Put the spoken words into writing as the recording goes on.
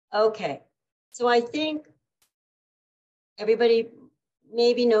Okay, so I think everybody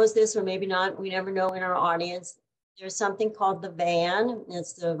maybe knows this or maybe not. We never know in our audience. There's something called the VAN.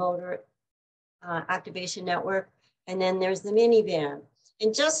 It's the Voter Activation Network. And then there's the MiniVAN.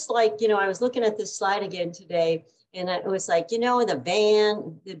 And just like, I was looking at this slide again today, and it was like, the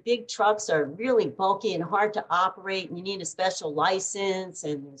van, the big trucks are really bulky and hard to operate, and you need a special license,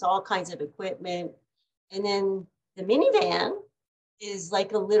 and there's all kinds of equipment. And then the MiniVAN is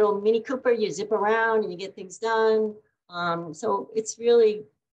like a little Mini Cooper. You zip around and you get things done. So it's really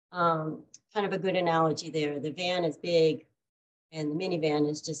kind of a good analogy there. The van is big and the minivan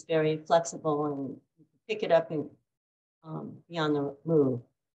is just very flexible, and you can pick it up and be on the move.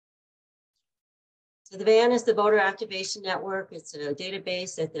 So the VAN is the Voter Activation Network. It's a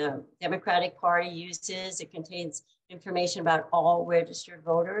database that the Democratic Party uses. It contains information about all registered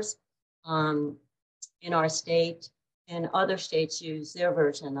voters in our state, and other states use their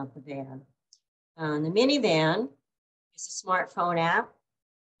version of the VAN. The MiniVAN is a smartphone app.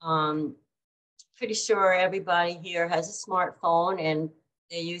 Pretty sure everybody here has a smartphone, and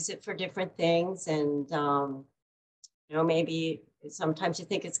they use it for different things. And, maybe sometimes you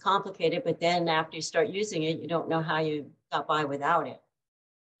think it's complicated, but then after you start using it, you don't know how you got by without it.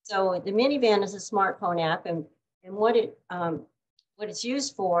 So the MiniVAN is a smartphone app, and what it's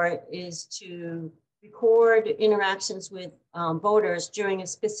used for is to record interactions with voters during a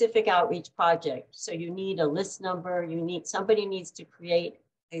specific outreach project. So you need a list number, somebody needs to create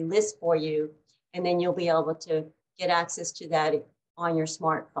a list for you, and then you'll be able to get access to that on your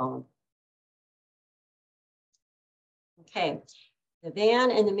smartphone. Okay, the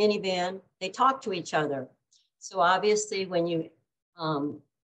van and the MiniVAN, they talk to each other. So obviously when you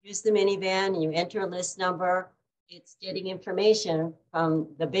use the MiniVAN and you enter a list number, it's getting information from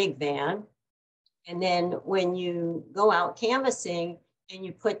the big van. And then when you go out canvassing and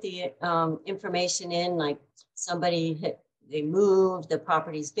you put the information in, like they moved, the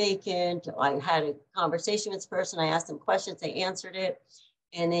property's vacant, I had a conversation with this person, I asked them questions, they answered it,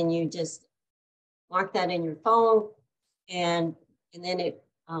 and then you just mark that in your phone, and then it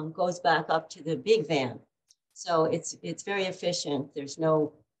goes back up to the big van. So it's very efficient. There's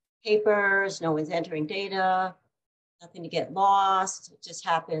no papers, no one's entering data, nothing to get lost. It just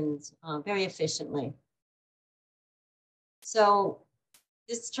happens very efficiently. So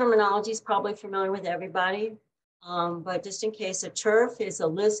this terminology is probably familiar with everybody, but just in case, a TURF is a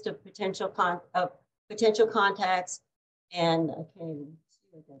list of potential contacts, and I can't even see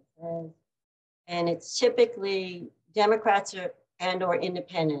what that says. And it's typically Democrats or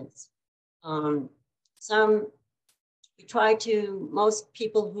independents. Most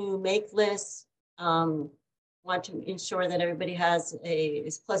people who make lists want to ensure that everybody has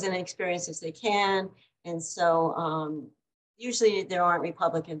as pleasant an experience as they can. And so usually there aren't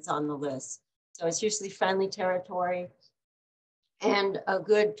Republicans on the list. So it's usually friendly territory. And a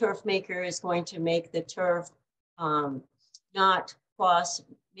good turf maker is going to make the turf not cross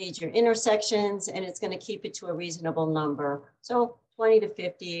major intersections, and it's going to keep it to a reasonable number. So 20 to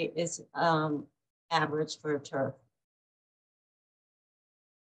 50 is average for a turf.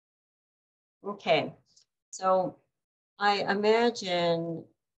 Okay, so I imagine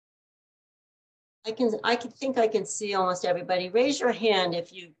I can see almost everybody. Raise your hand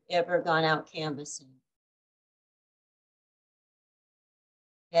if you've ever gone out canvassing.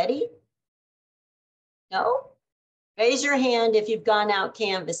 Betty? No? Raise your hand if you've gone out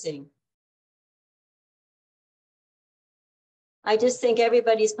canvassing. I just think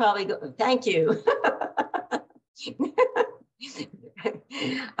everybody's probably thank you.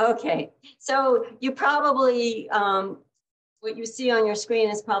 Okay, so you probably, what you see on your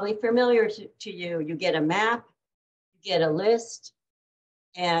screen is probably familiar to you. You get a map, you get a list,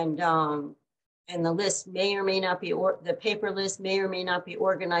 and the list may or may not be, the paper list may or may not be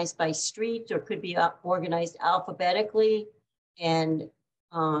organized by street, or could be organized alphabetically. And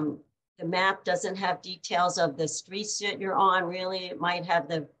the map doesn't have details of the streets that you're on, really. It might have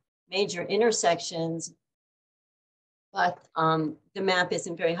the major intersections, but the map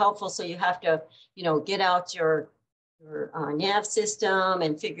isn't very helpful. So you have to, get out your nav system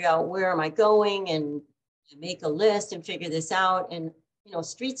and figure out where am I going, and make a list and figure this out. And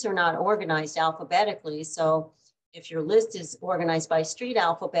streets are not organized alphabetically. So if your list is organized by street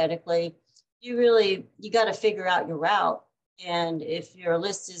alphabetically, you got to figure out your route. And if your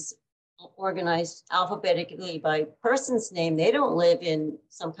list is organized alphabetically by person's name, they don't live in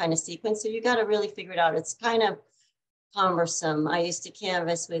some kind of sequence. So you got to really figure it out. It's kind of cumbersome. I used to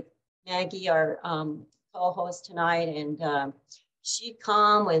canvass with Maggie, our co-host tonight, and she'd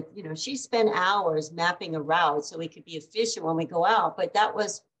come with, she'd spend hours mapping a route so we could be efficient when we go out. But that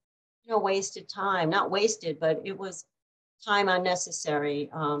was wasted time, not wasted, but it was time unnecessary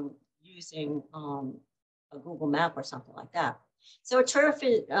using a Google map or something like that. So a turf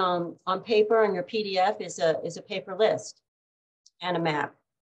is, on paper on your PDF is a paper list and a map,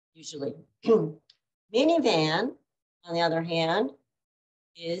 usually. MiniVAN, on the other hand,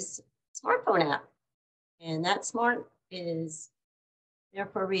 is a smartphone app. And that smart is there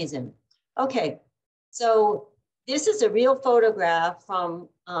for a reason. Okay, so this is a real photograph from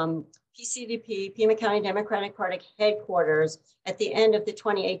PCDP, Pima County Democratic Party headquarters at the end of the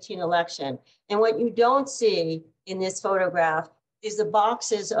 2018 election. And what you don't see in this photograph is the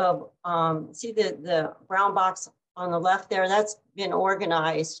boxes of, see the brown box on the left there, that's been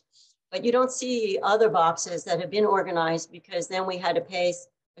organized, but you don't see other boxes that have been organized because then we had to pay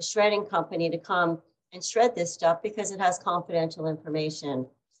a shredding company to come and shred this stuff because it has confidential information.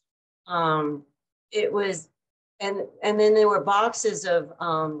 It was, and then there were boxes of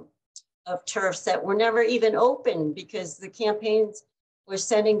turfs that were never even opened because the campaigns were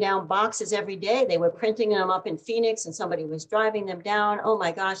sending down boxes every day. They were printing them up in Phoenix and somebody was driving them down. Oh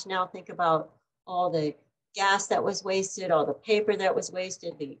my gosh, now think about all the gas that was wasted, all the paper that was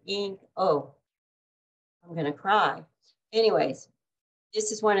wasted, the ink. Oh, I'm gonna cry. Anyways,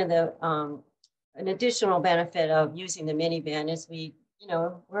 this is one of the, an additional benefit of using the MiniVAN is we,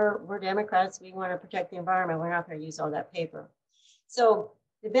 we're Democrats, we want to protect the environment. We're not going to use all that paper. So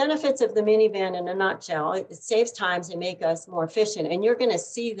the benefits of the MiniVAN in a nutshell, it saves times and make us more efficient. And you're going to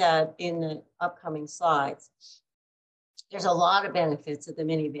see that in the upcoming slides. There's a lot of benefits of the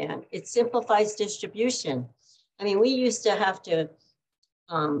MiniVAN. It simplifies distribution. I mean, we used to have to,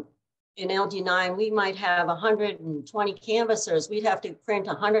 in LD9, we might have 120 canvassers. We'd have to print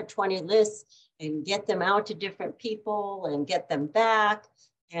 120 lists and get them out to different people and get them back.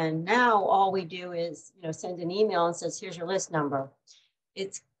 And now all we do is, send an email and says, here's your list number.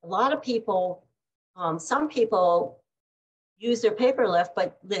 It's a lot of people, some people use their paper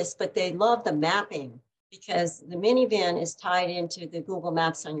list, but they love the mapping because the MiniVAN is tied into the Google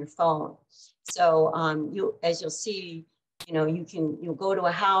Maps on your phone. So as you'll see, you'll go to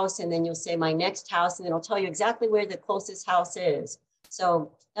a house and then you'll say my next house and it'll tell you exactly where the closest house is.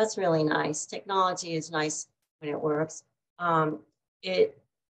 So that's really nice. Technology is nice when it works.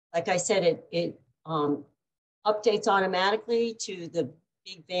 Like I said, it updates automatically to the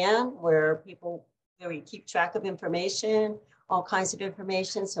big van where we keep track of information, all kinds of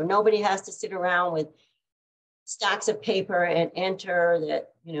information. So nobody has to sit around with stacks of paper and enter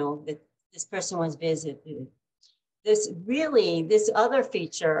that, that this person was visited. This other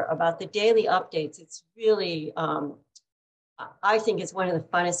feature about the daily updates, it's really, I think it's one of the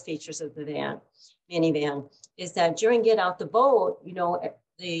funnest features of the MiniVAN, is that during Get Out the Vote,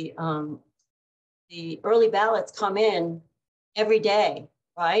 the early ballots come in every day,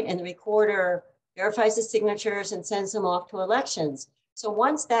 right? And the recorder verifies the signatures and sends them off to elections. So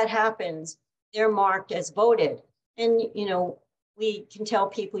once that happens, they're marked as voted. And, we can tell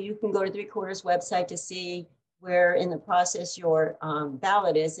people you can go to the recorder's website to see where in the process your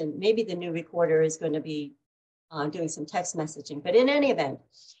ballot is. And maybe the new recorder is going to be doing some text messaging. But in any event,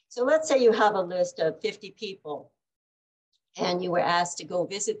 so let's say you have a list of 50 people and you were asked to go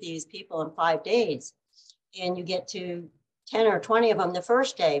visit these people in 5 days and you get to 10 or 20 of them the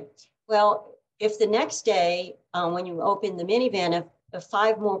first day. Well, if the next day, when you open the MiniVAN, if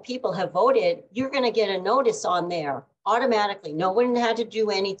 5 more people have voted, you're going to get a notice on there automatically. No one had to do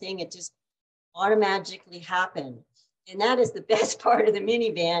anything. It just automatically happened. And that is the best part of the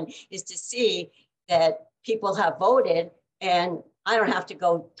MiniVAN, is to see that people have voted and I don't have to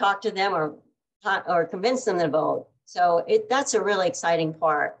go talk to them or convince them to vote. So that's a really exciting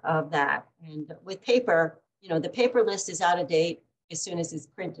part of that. And with paper, the paper list is out of date as soon as it's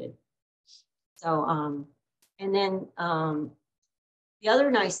printed. So, and then the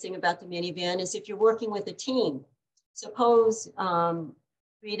other nice thing about the MiniVAN is if you're working with a team, suppose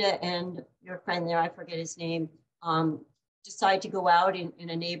Rita and your friend there, I forget his name, decide to go out in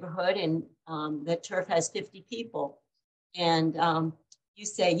a neighborhood and the turf has 50 people. And you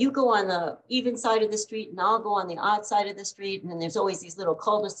say, you go on the even side of the street and I'll go on the odd side of the street. And then there's always these little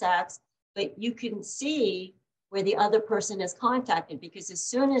cul-de-sacs, but you can see where the other person is contacted, because as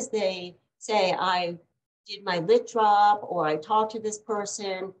soon as they say, I did my lit drop or I talked to this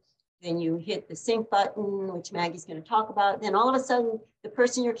person, then you hit the sync button, which Maggie's going to talk about. Then all of a sudden, the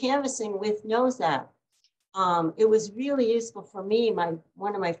person you're canvassing with knows that. It was really useful for me.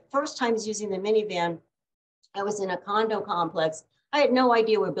 One of my first times using the MiniVAN, I was in a condo complex. I had no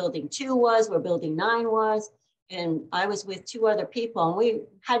idea where building 2 was, where building 9 was. And I was with 2 other people and we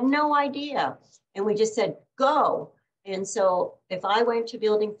had no idea. And we just said, go. And so if I went to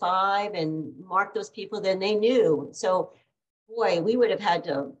building 5 and marked those people, then they knew. So boy, we would have had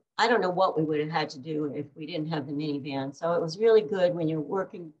to, I don't know what we would have had to do if we didn't have the minivan. So it was really good when you're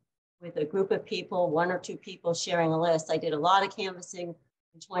working with a group of people, 1 or 2 people sharing a list. I did a lot of canvassing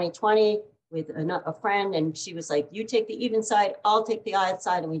in 2020 with a friend, and she was like, you take the even side, I'll take the odd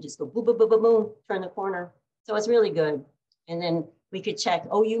side, and we just go boom, boom, boom, boom, boom, turn the corner. So it's really good. And then we could check,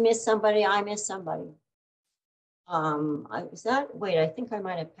 oh, you missed somebody, I missed somebody. Wait, I think I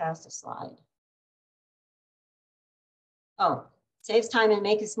might have passed a slide. Oh, saves time and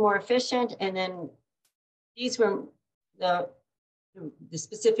makes us more efficient. And then these were the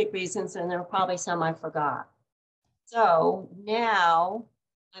specific reasons, and there were probably some I forgot. So now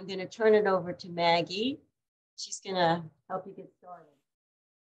I'm going to turn it over to Maggie. She's going to help you get started.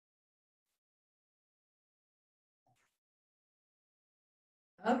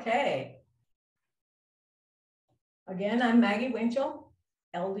 Okay. Again, I'm Maggie Winchell,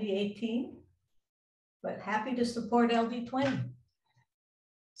 LD 18, but happy to support LD 20.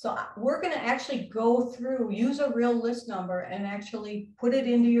 So we're going to actually go through, use a real list number and actually put it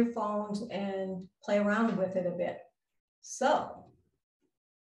into your phones and play around with it a bit. So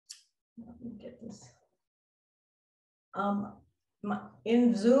let me get this.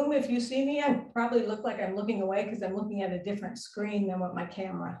 In Zoom, if you see me, I probably look like I'm looking away because I'm looking at a different screen than what my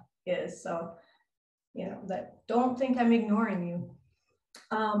camera is. So, you know, don't think I'm ignoring you.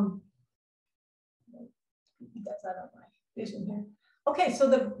 That's out of my vision here. Okay, so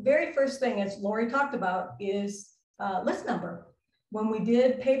the very first thing, as Lori talked about, is list number. When we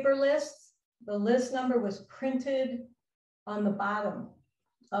did paper lists, the list number was printed on the bottom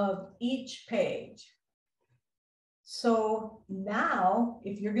of each page. So now,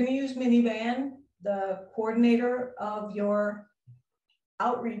 if you're going to use MiniVAN, the coordinator of your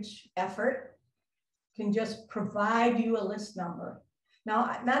outreach effort can just provide you a list number.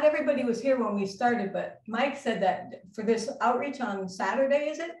 Now, not everybody was here when we started, but Mike said that for this outreach on Saturday,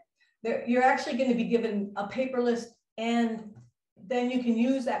 is it? You're actually going to be given a paper list, and then you can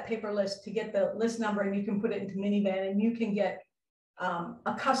use that paper list to get the list number, and you can put it into MiniVAN, and you can get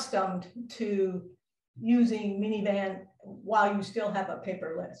accustomed to using MiniVAN while you still have a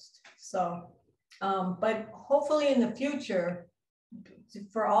paper list. So, but hopefully in the future,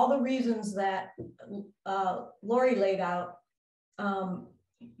 for all the reasons that Lori laid out,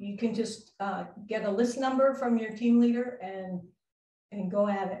 you can just get a list number from your team leader and go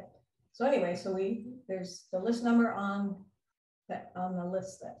at it. So anyway, so there's the list number on the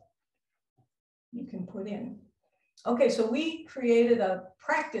list that you can put in. Okay, so we created a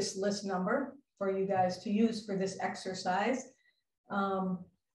practice list number for you guys to use for this exercise.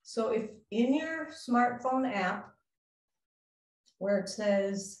 So if in your smartphone app, where it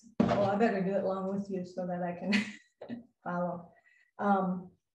says, well, I better do it along with you so that I can follow,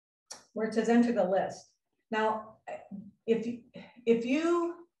 where it says enter the list. Now, if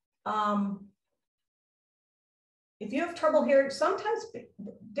you have trouble here, sometimes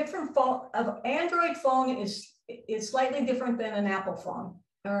different phone, Android phone is slightly different than an Apple phone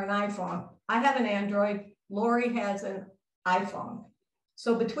or an iPhone. I have an Android, Lori has an iPhone.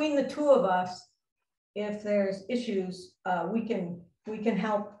 So between the two of us, if there's issues, we can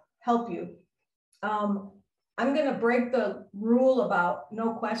help you. I'm going to break the rule about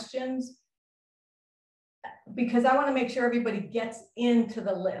no questions because I want to make sure everybody gets into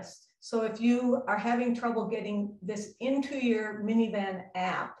the list. So if you are having trouble getting this into your MiniVAN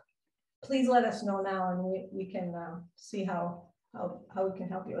app, please let us know now, and we can see how we can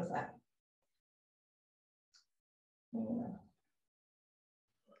help you with that. Yeah.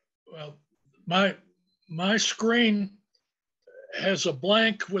 Well, my screen has a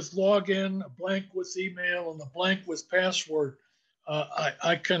blank with login, a blank with email, and a blank with password.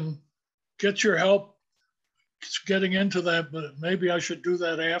 I can get your help getting into that, but maybe I should do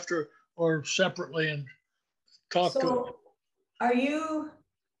that after or separately and talk to. Are you?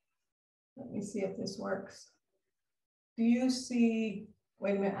 Let me see if this works. Do you see?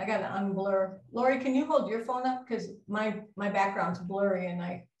 Wait a minute, I got to unblur. Lori, can you hold your phone up? Because my background's blurry, and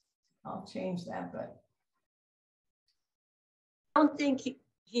I'll change that. But I don't think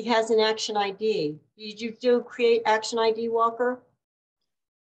he has an action ID. Did you do create action ID, Walker?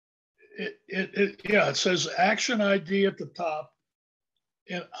 Yeah, it says action ID at the top,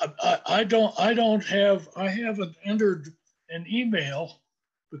 and I haven't entered an email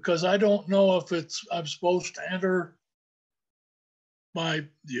because I don't know if I'm supposed to enter my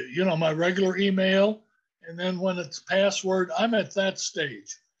regular email, and then when it's password, I'm at that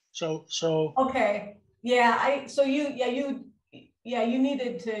stage. So okay, yeah, you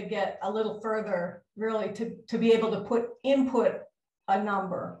needed to get a little further really to be able to input a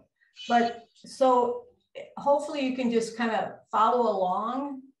number. But so hopefully you can just kind of follow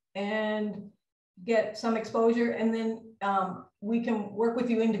along and get some exposure, and then we can work with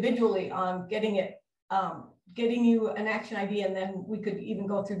you individually on getting you an action idea, and then we could even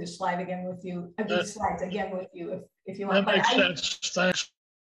go through the slide again with you, these slides again with you if you want. That makes sense. Thanks.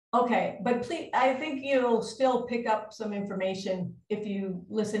 Okay, but please, I think you'll still pick up some information if you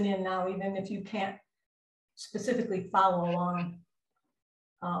listen in now, even if you can't specifically follow along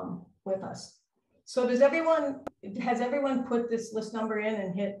with us. So has everyone put this list number in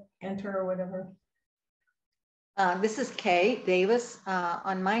and hit enter or whatever? This is Kay Davis.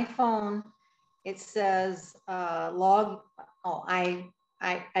 On my phone, it says I've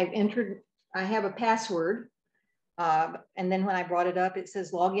entered, I have a password. And then when I brought it up, it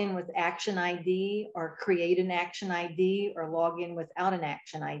says log in with action ID or create an action ID or log in without an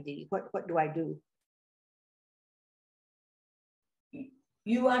action ID. What do I do?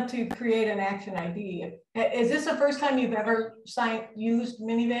 You want to create an action ID. Is this the first time you've ever used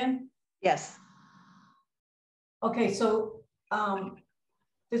MiniVAN? Yes. Okay, so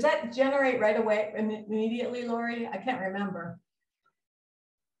does that generate right away immediately, Lori? I can't remember.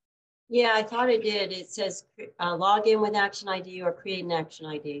 Yeah, I thought it did. It says log in with action ID or create an action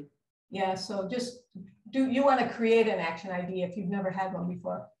ID. Yeah, so you want to create an action ID if you've never had one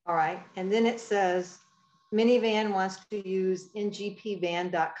before. All right. And then it says MiniVAN wants to use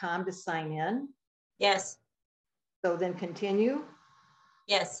ngpvan.com to sign in. Yes. So then continue.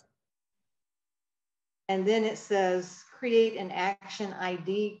 Yes. And then it says create an action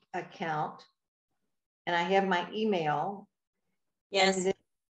ID account. And I have my email. Yes. And then,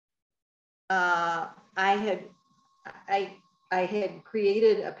 I had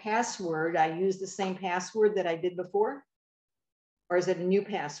created a password. I used the same password that I did before, or is it a new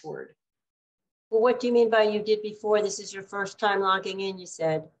password? Well, what do you mean by you did before? This is your first time logging in, you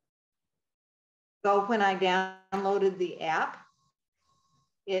said. So when I downloaded the app,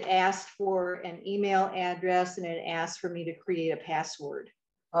 it asked for an email address and it asked for me to create a password.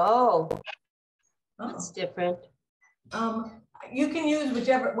 Oh, that's different. You can use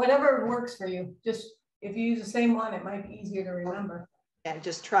whatever works for you. Just if you use the same one, it might be easier to remember. Yeah,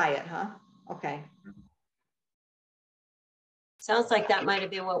 just try it, huh? Okay. Sounds like that might have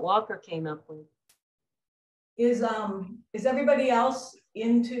been what Walker came up with. Is everybody else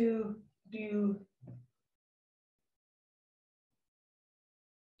into,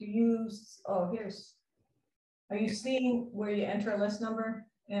 are you seeing where you enter a list number,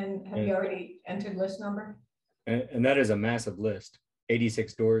 and have you already entered list number? And that is a massive list.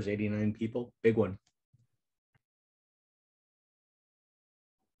 86 doors, 89 people, big one.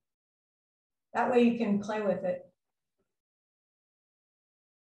 That way you can play with it.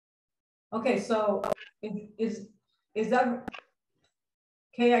 Okay, so is that,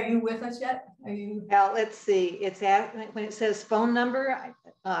 Kay, are you with us yet? Are you? Well, let's see. When it says phone number,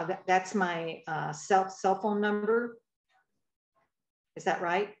 that's my cell phone number. Is that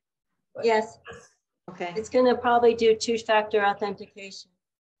right? Yes. Okay. It's going to probably do two-factor authentication.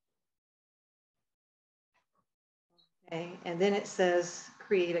 Okay. And then it says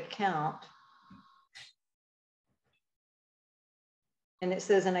create account. And it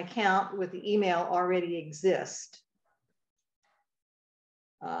says an account with the email already exists.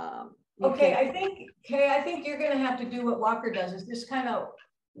 Okay, I think, Kay, I think you're going to have to do what Walker does, is just kind of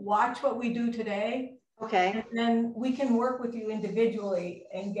watch what we do today. Okay. And then we can work with you individually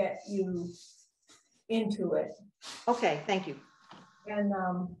and get you into it. Okay, thank you. And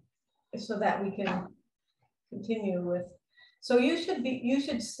so that we can continue with. So you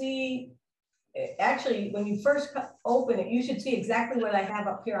should see, actually, when you first open it, you should see exactly what I have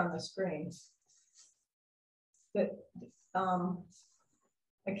up here on the screen. That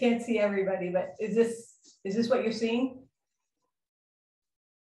I can't see everybody, but is this what you're seeing?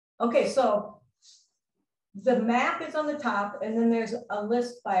 Okay, so the map is on the top, and then there's a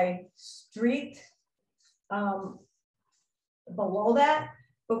list by street below that,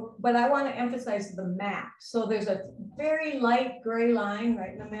 but I want to emphasize the map. So there's a very light gray line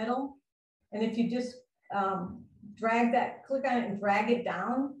right in the middle, and if you just click on it and drag it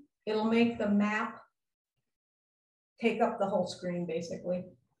down, it'll make the map take up the whole screen basically.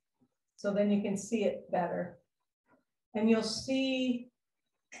 So then you can see it better. And you'll see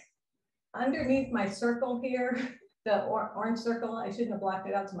underneath my circle here, the orange circle, I shouldn't have blocked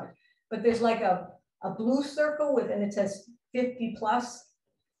it out so much, but there's like a blue circle and it says 50 plus.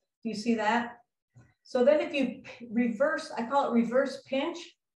 Do you see that? So then if you reverse, I call it reverse pinch,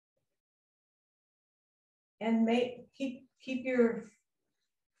 and keep your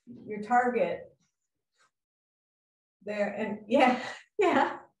target there, and yeah,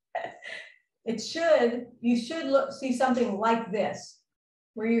 yeah. You should see something like this,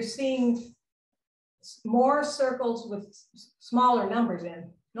 where you're seeing more circles with smaller numbers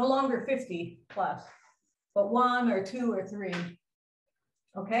in, no longer 50 plus, but 1 or 2 or 3.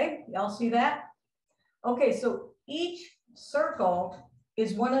 Okay, y'all see that? Okay, so each circle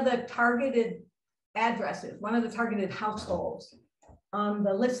is one of the targeted addresses, one of the targeted households on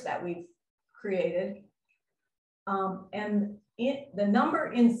the list that we've created. And the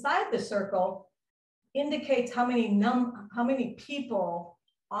number inside the circle indicates how many people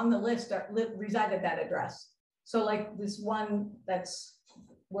on the list reside at that address. So like this one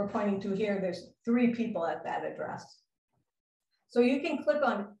we're pointing to here, there's 3 people at that address. So you can click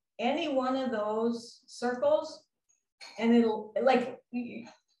on any one of those circles and it'll, like,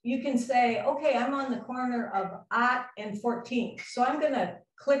 you can say, okay, I'm on the corner of Ott and 14th. So I'm gonna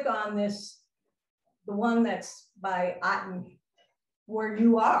click on this, the one that's by Ott, where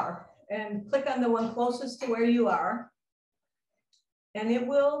you are, and click on the one closest to where you are. And it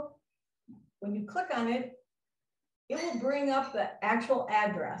will, when you click on it, it will bring up the actual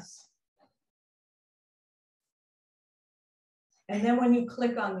address. And then when you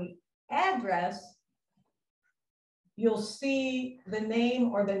click on the address, you'll see the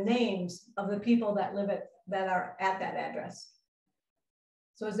name or the names of the people that that are at that address.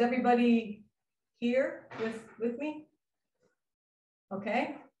 So is everybody here with me?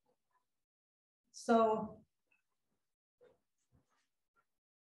 Okay. So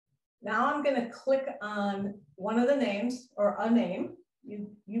now I'm going to click on one of the names or a name.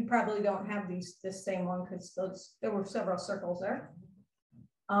 You probably don't have this same one because there were several circles there.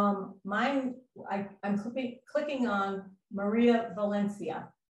 Mine, I'm clicking on Maria Valencia.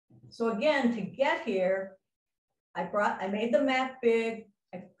 So again, to get here, I made the map big.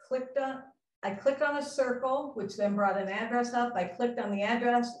 I clicked on a circle, which then brought an address up. I clicked on the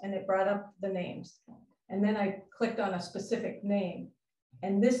address and it brought up the names. And then I clicked on a specific name.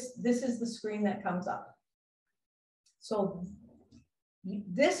 And this is the screen that comes up. So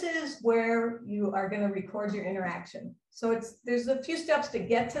this is where you are going to record your interaction. So there's a few steps to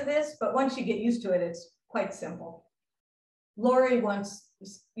get to this, but once you get used to it, it's quite simple. Lori once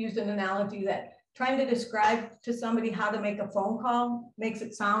used an analogy that trying to describe to somebody how to make a phone call makes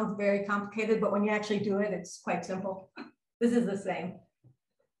it sound very complicated, but when you actually do it, it's quite simple. This is the same.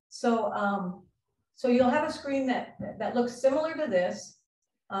 So, so you'll have a screen that looks similar to this.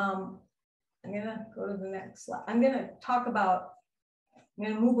 I'm gonna go to the next slide. I'm gonna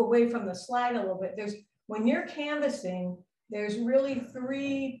move away from the slide a little bit. When you're canvassing, there's really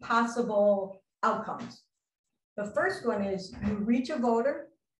 3 possible outcomes. The first one is you reach a voter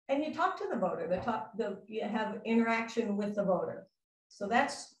and you talk to the voter. You have interaction with the voter. So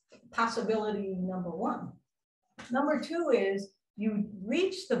that's possibility number 1. Number 2 is you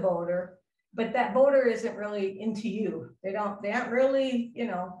reach the voter, but that voter isn't really into you. They aren't really,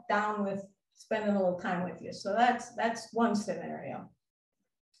 down with spending a little time with you. So that's one scenario.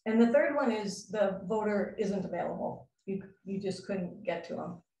 And the third one is the voter isn't available. You just couldn't get to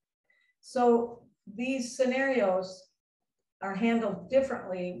them. So these scenarios are handled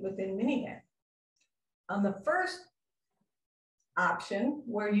differently within MiniVAN. On the first option,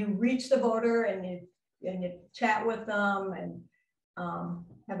 where you reach the voter and you chat with them and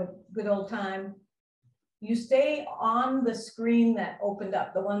have a good old time, you stay on the screen that opened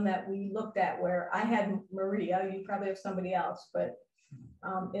up, the one that we looked at where I had Maria. You probably have somebody else, but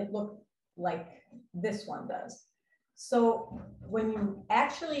it looked like this one does. So when you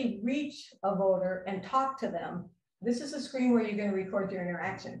actually reach a voter and talk to them, this is a screen where you're going to record your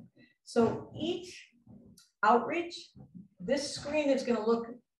interaction. So each outreach, this screen is going to look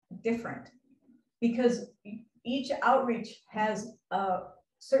different because each outreach has a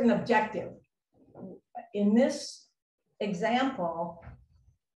certain objective. In this example,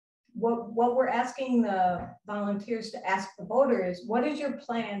 what we're asking the volunteers to ask the voter is, what is your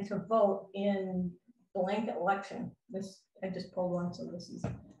plan to vote in blank election? This, I just pulled one, so this is,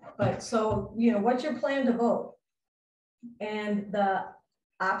 but so, what's your plan to vote? And the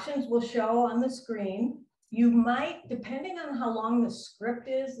options will show on the screen. You might, depending on how long the script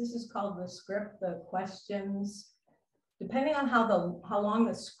is, this is called the script, the questions, depending on how long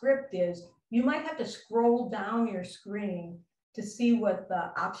the script is, you might have to scroll down your screen to see what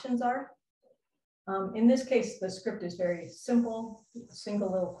the options are. In this case, the script is very simple,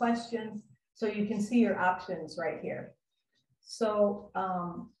 single little question. So you can see your options right here. So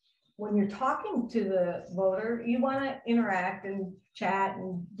when you're talking to the voter, you want to interact and chat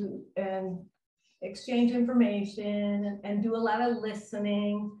and exchange information and do a lot of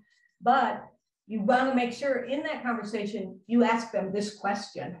listening, but you want to make sure in that conversation, you ask them this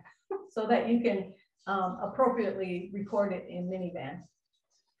question so that you can appropriately record it in MiniVAN.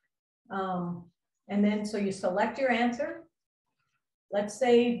 And then, so you select your answer. Let's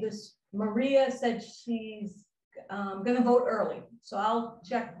say this Maria said she's going to vote early. So I'll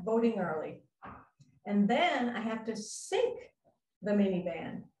check voting early. And then I have to sync the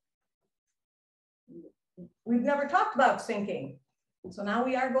MiniVAN. We've never talked about syncing. So now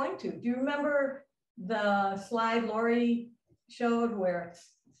we are going to. Do you remember the slide Lori showed where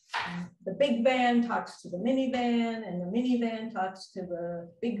the big van talks to the MiniVAN and the MiniVAN talks to the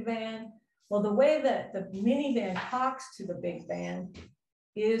big van? Well, the way that the MiniVAN talks to the big van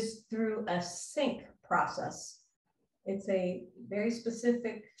is through a sync process. It's a very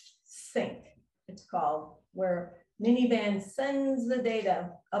specific sync, it's called, where MiniVAN sends the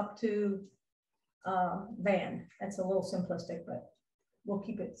data up to van. That's a little simplistic, but we'll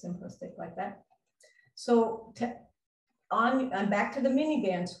keep it simplistic like that. So I'm back to the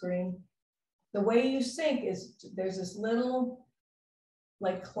MiniVAN screen. The way you sync is there's this little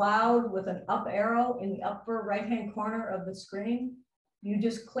like cloud with an up arrow in the upper right-hand corner of the screen. You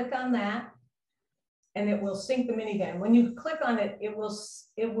just click on that and it will sync the MiniVAN. When you click on it,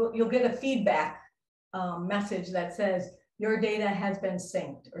 you'll get a feedback message that says your data has been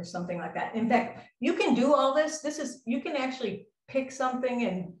synced or something like that. In fact, you can do all this. You can actually pick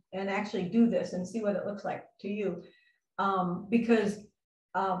something and actually do this and see what it looks like to you. Because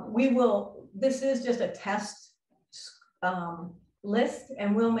this is just a test list,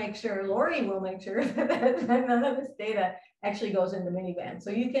 and we'll make sure, Lori will make sure that none of this data actually goes into MiniVAN. So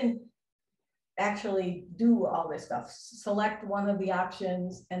you can actually do all this stuff. Select one of the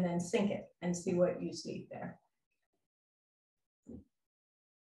options and then sync it and see what you see there.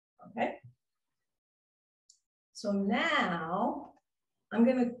 Okay. So now I'm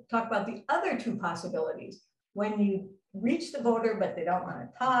going to talk about the other two possibilities. When you reach the voter, but they don't want to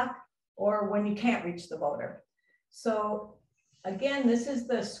talk, or when you can't reach the voter. So again, this is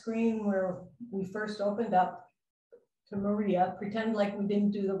the screen where we first opened up to Maria. Pretend like we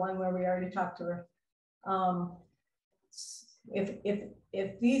didn't do the one where we already talked to her.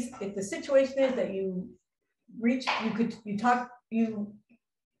 If the situation is that you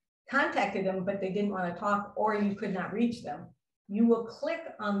contacted them, but they didn't want to talk, or you could not reach them, you will click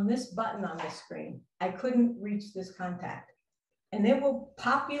on this button on the screen. I couldn't reach this contact. And it will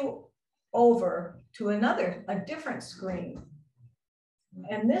pop you over to a different screen.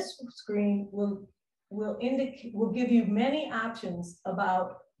 And this screen will give you many options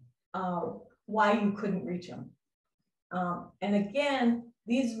about why you couldn't reach them. And again,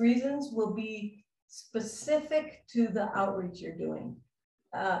 these reasons will be specific to the outreach you're doing.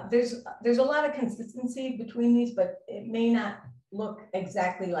 There's a lot of consistency between these, but it may not look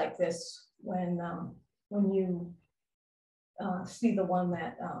exactly like this when you see the one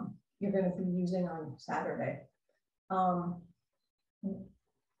that you're going to be using on Saturday.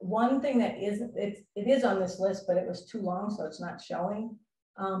 One thing that it is on this list, but it was too long, so it's not showing,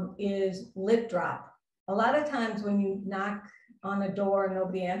 is lit drop. A lot of times when you knock on a door and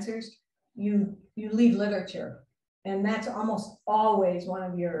nobody answers, you leave literature. And that's almost always one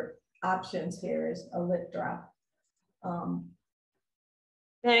of your options here is a lit drop.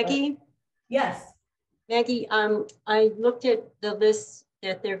 Maggie? Yes. Maggie, I looked at the list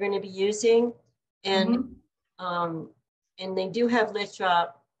that they're going to be using, and and they do have lit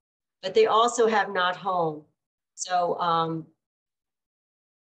drop, but they also have not home. So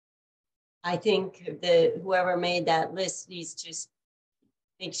I think whoever made that list needs to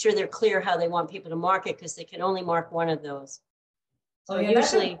make sure they're clear how they want people to mark it, because they can only mark one of those. So yeah,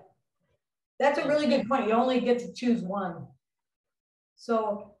 usually that's a really good point. You only get to choose one.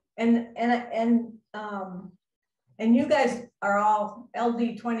 So and you guys are all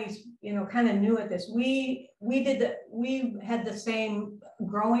LD20s, kind of new at this. We had the same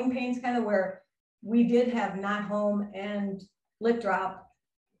growing pains kind of where we did have not home and lit drop,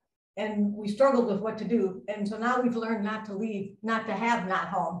 and we struggled with what to do. And so now we've learned not to have not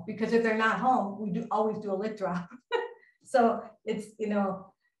home, because if they're not home, we always do a lit drop. So it's,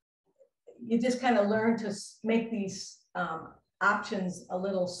 you just kind of learn to make these options a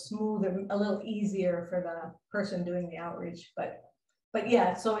little smoother, a little easier for the person doing the outreach. But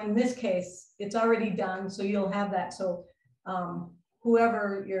yeah, so in this case, it's already done. So you'll have that. So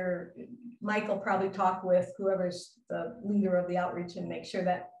whoever Mike will probably talk with whoever's the leader of the outreach and make sure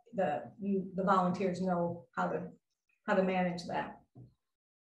that the volunteers know how to manage that.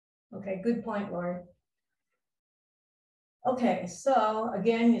 Okay, good point, Lori. Okay, so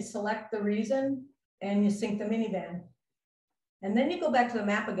again, you select the reason and you sync the MiniVAN. And then you go back to the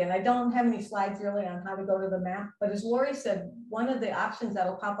map again. I don't have any slides really on how to go to the map, but as Lori said, one of the options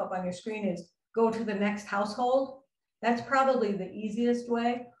that'll pop up on your screen is go to the next household. That's probably the easiest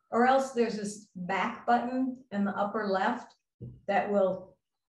way, or else there's this back button in the upper left that will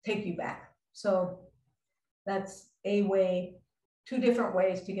take you back. So that's a way, two different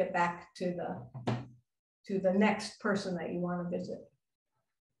ways to get back to the next person that you want to visit.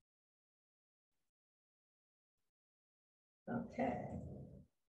 Okay.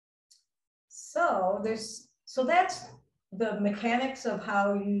 So that's the mechanics of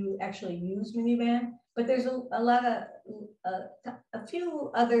how you actually use MiniVAN, but there's a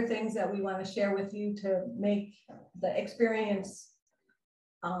few other things that we want to share with you to make the experience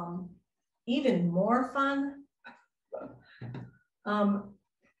even more fun.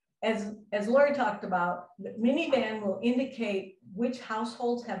 As Lori talked about, the MiniVAN will indicate which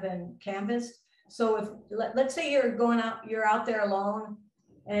households have been canvassed. So if let's say you're out there alone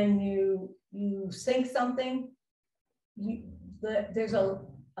and you sync something, there's a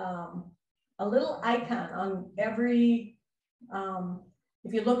little icon on every,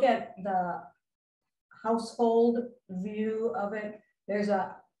 if you look at the household view of it, there's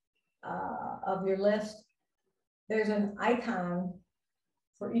of your list, there's an icon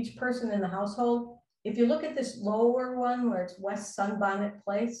for each person in the household. If you look at this lower one where it's West Sunbonnet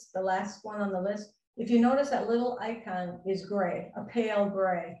Place, the last one on the list, if you notice that little icon is gray, a pale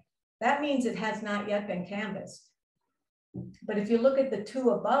gray, that means it has not yet been canvassed. But if you look at the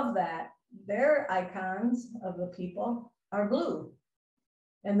two above that, their icons of the people are blue.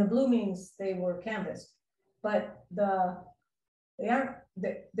 And the blue means they were canvassed. But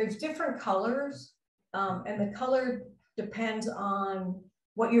there's different colors, and the color depends on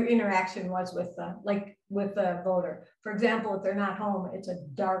what your interaction was with the voter. For example, if they're not home, it's a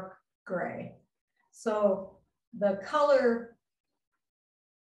dark gray. So the color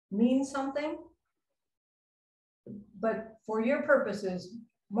means something, but for your purposes,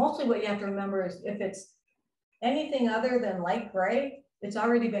 mostly what you have to remember is if it's anything other than light gray, it's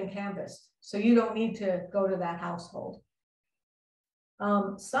already been canvassed. So you don't need to go to that household.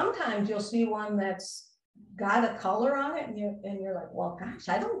 Sometimes you'll see one that's got a color on it and you're like, well, gosh,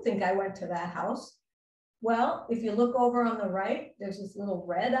 I don't think I went to that house. Well, if you look over on the right, there's this little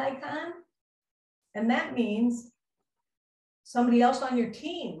red icon, and that means somebody else on your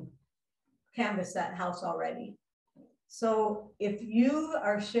team canvassed that house already. So if you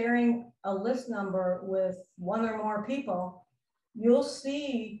are sharing a list number with one or more people, you'll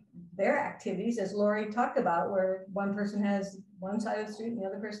see their activities, as Lori talked about, where one person has one side of the street and the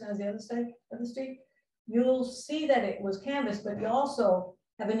other person has the other side of the street. You'll see that it was canvassed, but you also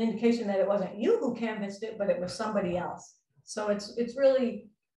have an indication that it wasn't you who canvassed it, but it was somebody else. So it's really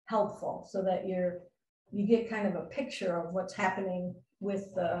helpful so that you get kind of a picture of what's happening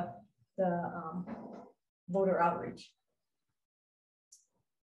with the voter outreach.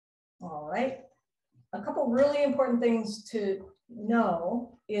 All right. A couple really important things to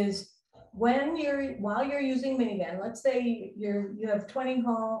know is while you're using MiniVAN, let's say you have 20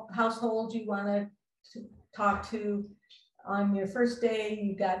 households you want to talk to. On your first day,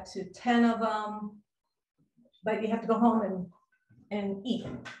 you got to 10 of them, but you have to go home and eat.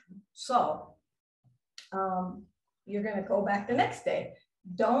 So you're going to go back the next day.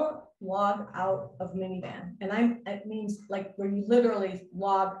 Don't log out of MiniVAN. And it means like where you literally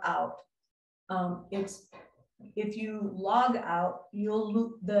log out. If you log out,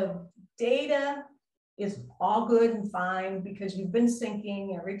 the data is all good and fine because you've been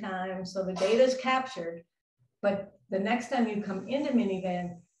syncing every time. So the data is captured, but the next time you come into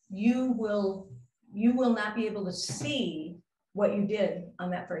MiniVAN, you will not be able to see what you did on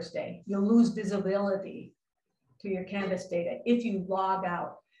that first day. You'll lose visibility to your Canvas data if you log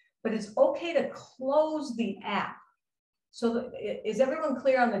out, but it's okay to close the app. So is everyone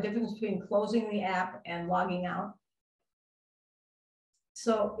clear on the difference between closing the app and logging out?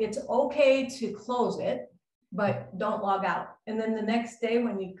 So it's okay to close it, but don't log out. And then the next day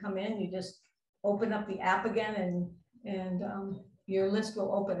when you come in, you just open up the app again and your list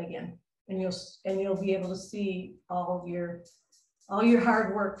will open again. And you'll be able to see all your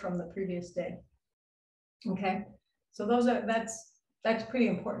hard work from the previous day. Okay, so that's pretty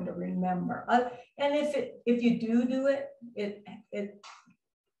important to remember. And if you do it, it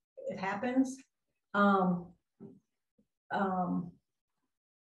happens.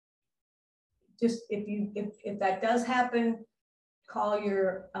 Just if that does happen, call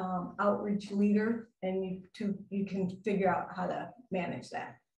your outreach leader and you can figure out how to manage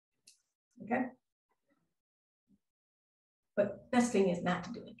that. Okay. But best thing is not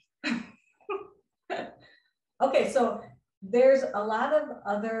to do it. Okay, so there's a lot of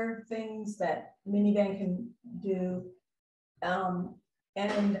other things that MiniVAN can do.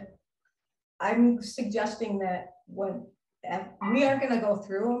 And I'm suggesting that when we aren't going to go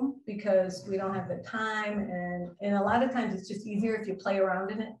through them because we don't have the time, and a lot of times it's just easier if you play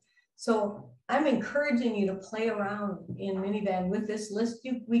around in it. So I'm encouraging you to play around in MiniVAN with this list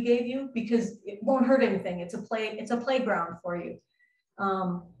we gave you, because it won't hurt anything. It's a playground for you.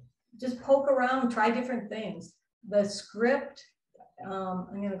 Just poke around, try different things. The script, I'm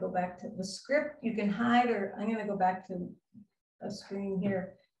going to go back to the script. You can hide, or I'm going to go back to a screen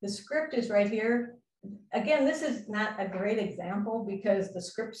here. The script is right here. Again, this is not a great example because the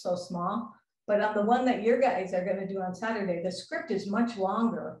script's so small, but on the one that your guys are going to do on Saturday, the script is much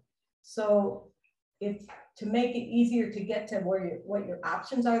longer. So if to make it easier to get to where what your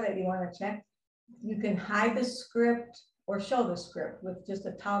options are that you want to check, you can hide the script or show the script with just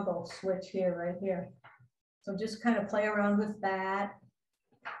a toggle switch here, right here. So just kind of play around with that.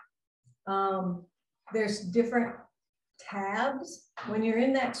 There's different tabs. When you're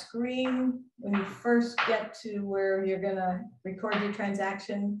in that screen, when you first get to where you're gonna record your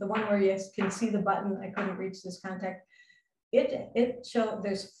transaction, the one where you can see the button, I couldn't reach this contact, it showed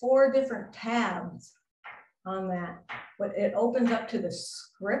there's 4 different tabs on that, but it opens up to the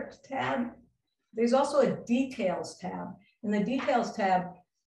script tab. There's also a details tab, and the details tab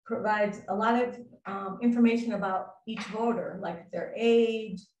provides a lot of information about each voter, like their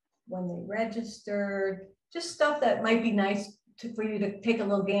age, when they registered, just stuff that might be nice for you to take a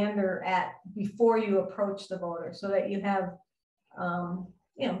little gander at before you approach the voter, so that you have,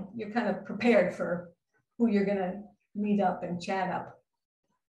 you know, you're kind of prepared for who you're gonna meet up and chat up.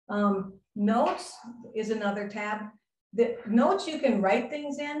 Notes is another tab. The notes, you can write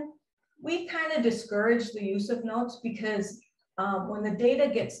things in. We kind of discourage the use of notes because when the data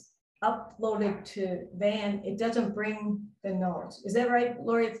gets uploaded to VAN, it doesn't bring the notes. Is that right,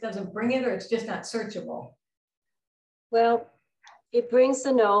 Lori? It doesn't bring it, or it's just not searchable? Well, it brings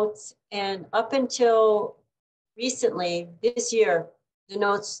the notes, and up until recently, this year, the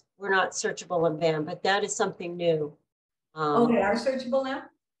notes were not searchable in VAN, but that is something new. Oh, they are searchable now?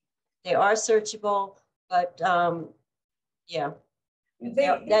 They are searchable, but yeah,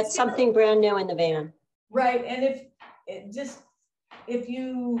 that's something brand new in the VAN. Right, and if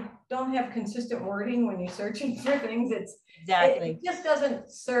you don't have consistent wording when you're searching for things, it just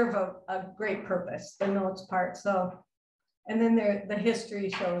doesn't serve a great purpose, the notes part. So, and then the history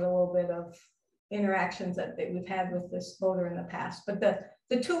shows a little bit of interactions that we've had with this voter in the past. But the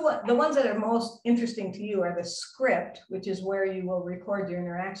ones that are most interesting to you are the script, which is where you will record your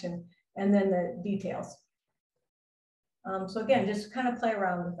interaction, and then the details. So again, just kind of play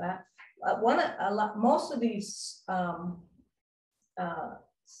around with that. Most of these are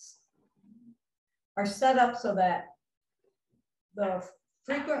set up so that the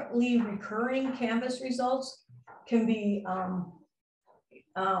frequently recurring Canvas results can be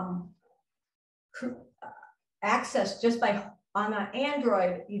accessed just by, on an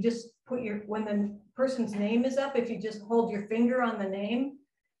Android, you just put when the person's name is up, if you just hold your finger on the name,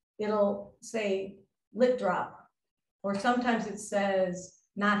 it'll say lit drop, or sometimes it says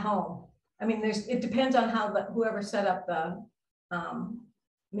not home. I mean, it depends on how whoever set up the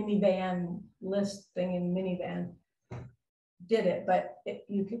MiniVAN list thing in MiniVAN did it, but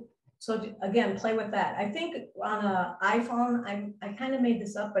you could. So again, play with that. I think on an iPhone, I kind of made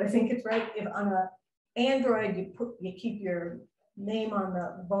this up, but I think it's right. If on an Android, you keep your name on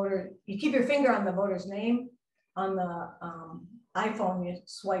the voter, you keep your finger on the voter's name. On the iPhone, you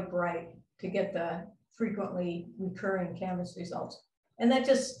swipe right to get the frequently recurring Canvas results. And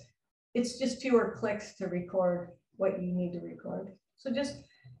it's just fewer clicks to record what you need to record. So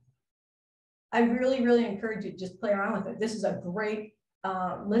I really, really encourage you to just play around with it. This is a great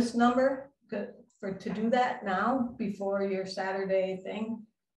list number to do that now before your Saturday thing,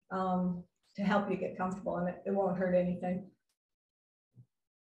 to help you get comfortable, and it won't hurt anything.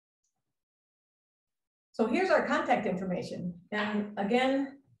 So here's our contact information. And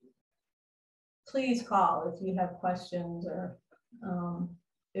again, please call if you have questions, or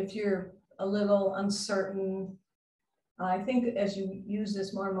if you're a little uncertain. I think as you use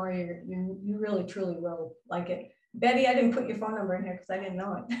this more and more, you really truly will like it. Betty, I didn't put your phone number in here because I didn't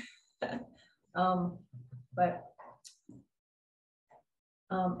know it.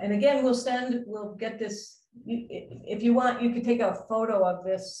 And again, we'll get this. If you want, you could take a photo of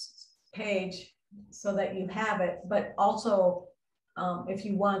this page so that you have it, but also if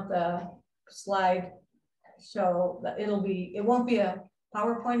you want the slide show, that it won't be a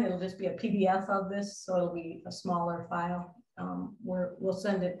PowerPoint, it'll just be a PDF of this, so it'll be a smaller file. We'll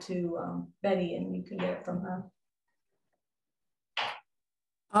send it to Betty, and you can get it from her.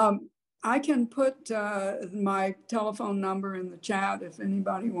 I can put my telephone number in the chat if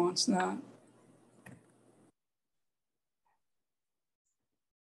anybody wants that.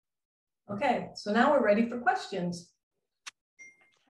 Okay, so now we're ready for questions.